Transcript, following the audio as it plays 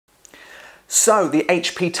So the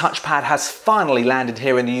HP TouchPad has finally landed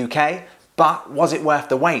here in the UK, but was it worth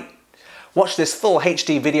the wait? Watch this full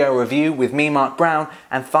HD video review with me, Mark Brown,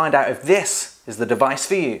 and find out if this is the device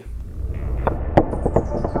for you.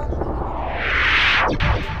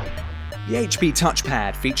 The HP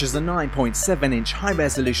TouchPad features a 9.7-inch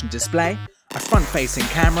high-resolution display, a front-facing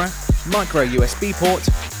camera, micro USB port,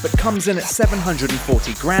 but comes in at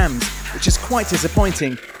 740 grams, which is quite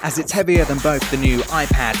disappointing as it's heavier than both the new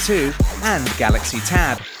iPad 2 and Galaxy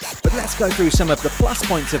Tab. But let's go through some of the plus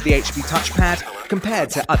points of the HP TouchPad compared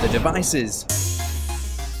to other devices.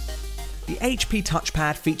 The HP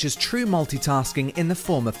TouchPad features true multitasking in the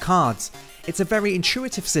form of cards. It's a very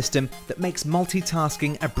intuitive system that makes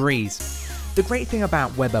multitasking a breeze. The great thing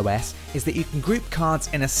about WebOS is that you can group cards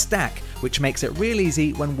in a stack, which makes it real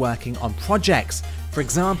easy when working on projects. For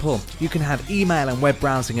example, you can have email and web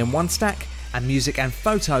browsing in one stack and music and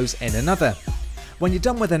photos in another. When you're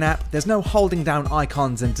done with an app, there's no holding down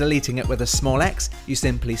icons and deleting it with a small X, you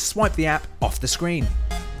simply swipe the app off the screen.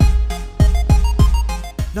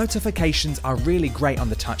 Notifications are really great on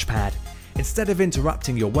the TouchPad. Instead of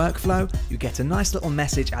interrupting your workflow, you get a nice little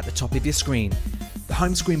message at the top of your screen. The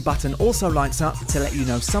home screen button also lights up to let you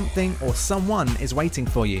know something or someone is waiting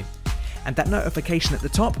for you. And that notification at the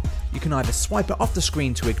top, you can either swipe it off the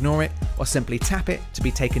screen to ignore it or simply tap it to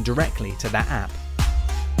be taken directly to that app.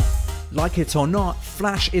 Like it or not,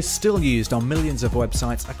 Flash is still used on millions of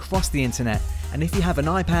websites across the internet, and if you have an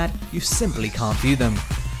iPad, you simply can't view them.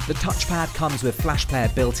 The TouchPad comes with Flash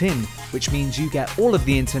Player built in, which means you get all of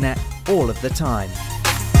the internet all of the time.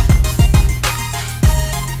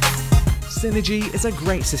 Synergy is a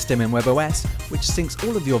great system in WebOS, which syncs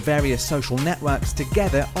all of your various social networks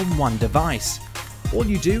together on one device. All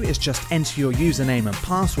you do is just enter your username and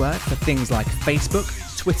password for things like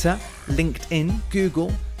Facebook, Twitter, LinkedIn,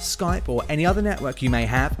 Google, Skype or any other network you may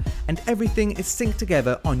have, and everything is synced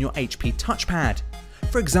together on your HP TouchPad.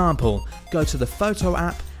 For example, go to the Photo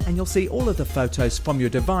app and you'll see all of the photos from your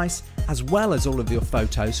device as well as all of your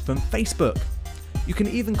photos from Facebook. You can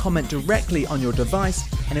even comment directly on your device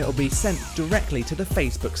and it will be sent directly to the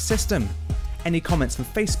Facebook system. Any comments from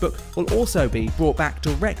Facebook will also be brought back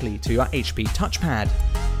directly to your HP TouchPad.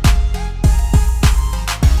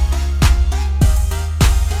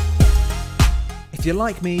 If you're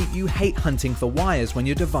like me, you hate hunting for wires when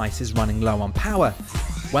your device is running low on power.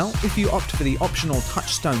 Well, if you opt for the optional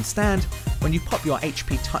Touchstone stand, when you pop your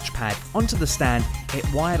HP TouchPad onto the stand, it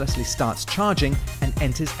wirelessly starts charging and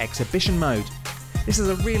enters exhibition mode. This is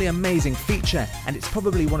a really amazing feature, and it's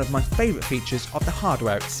probably one of my favourite features of the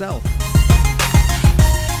hardware itself.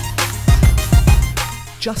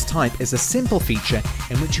 Just Type is a simple feature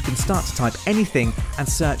in which you can start to type anything and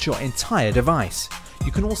search your entire device.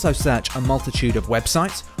 You can also search a multitude of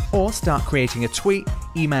websites or start creating a tweet,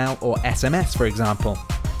 email or SMS for example.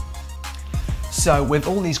 So with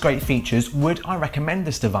all these great features, would I recommend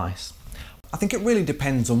this device? I think it really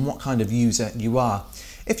depends on what kind of user you are.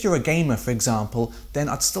 If you're a gamer, for example, then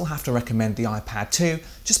I'd still have to recommend the iPad 2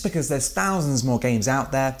 just because there's thousands more games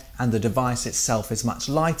out there and the device itself is much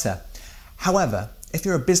lighter. However, if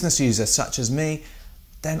you're a business user such as me,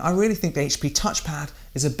 then I really think the HP TouchPad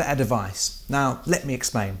is a better device. Now, let me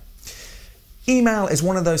explain. Email is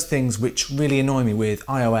one of those things which really annoy me with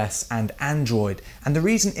iOS and Android, and the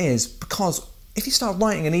reason is because if you start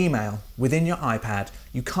writing an email within your iPad,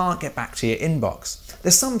 you can't get back to your inbox.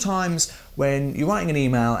 There's some times when you're writing an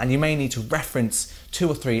email and you may need to reference 2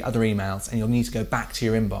 or 3 other emails and you'll need to go back to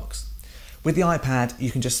your inbox. With the iPad,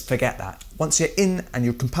 you can just forget that. Once you're in and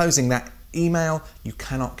you're composing that email, you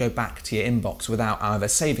cannot go back to your inbox without either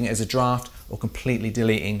saving it as a draft or completely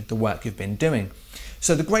deleting the work you've been doing.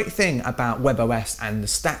 So the great thing about WebOS and the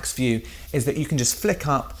stacks view is that you can just flick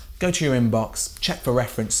up, go to your inbox, check for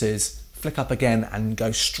references, flick up again and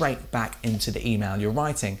go straight back into the email you're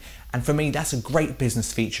writing. And for me, that's a great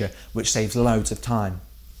business feature which saves loads of time.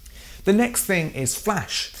 The next thing is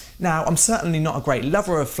Flash. Now, I'm certainly not a great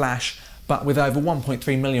lover of Flash, but with over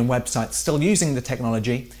 1.3 million websites still using the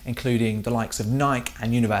technology, including the likes of Nike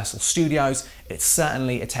and Universal Studios, it's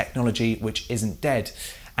certainly a technology which isn't dead.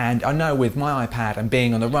 And I know with my iPad and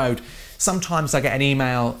being on the road, sometimes I get an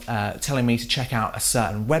email telling me to check out a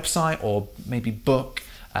certain website or maybe book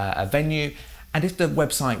a venue, and if the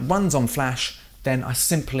website runs on Flash, then I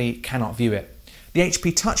simply cannot view it. The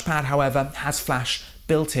HP TouchPad, however, has Flash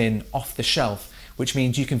built in off the shelf, which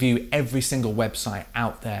means you can view every single website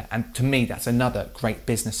out there, and to me that's another great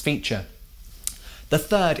business feature. The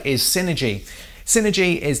third is Synergy.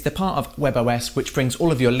 Synergy is the part of WebOS which brings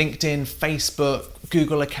all of your LinkedIn, Facebook,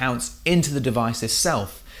 Google accounts into the device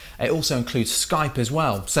itself. It also includes Skype as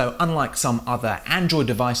well. So unlike some other Android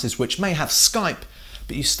devices which may have Skype,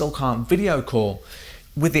 but you still can't video call,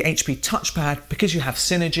 with the HP TouchPad, because you have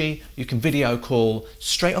Synergy, you can video call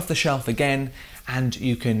straight off the shelf again, and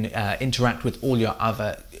you can interact with all your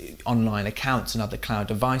other online accounts and other cloud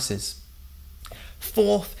devices.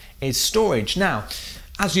 Fourth is storage. Now,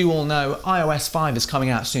 as you all know, iOS 5 is coming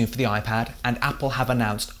out soon for the iPad, and Apple have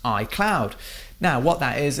announced iCloud. Now, what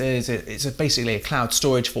that is it's basically a cloud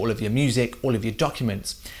storage for all of your music, all of your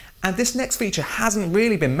documents. And this next feature hasn't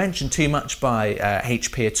really been mentioned too much by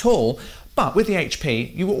HP at all, but with the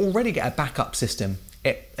HP, you will already get a backup system.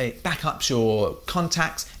 It backups your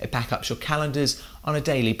contacts, it backups your calendars on a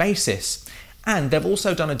daily basis. And they've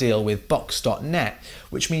also done a deal with Box.net,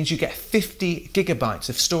 which means you get 50 gigabytes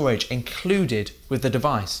of storage included with the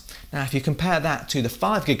device. Now, if you compare that to the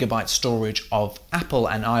 5 gigabyte storage of Apple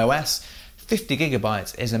and iOS, 50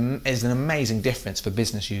 gigabytes is an amazing difference for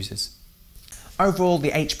business users. Overall,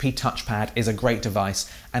 the HP TouchPad is a great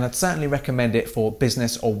device, and I'd certainly recommend it for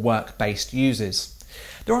business or work-based users.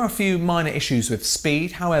 There are a few minor issues with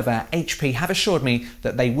speed, however, HP have assured me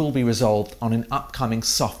that they will be resolved on an upcoming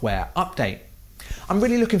software update. I'm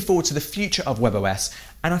really looking forward to the future of WebOS,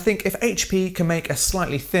 and I think if HP can make a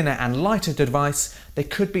slightly thinner and lighter device, they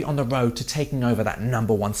could be on the road to taking over that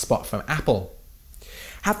 #1 spot from Apple.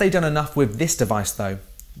 Have they done enough with this device though?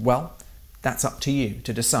 Well, that's up to you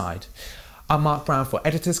to decide. I'm Mark Brown for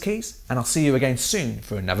Editor's Keys, and I'll see you again soon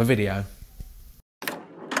for another video.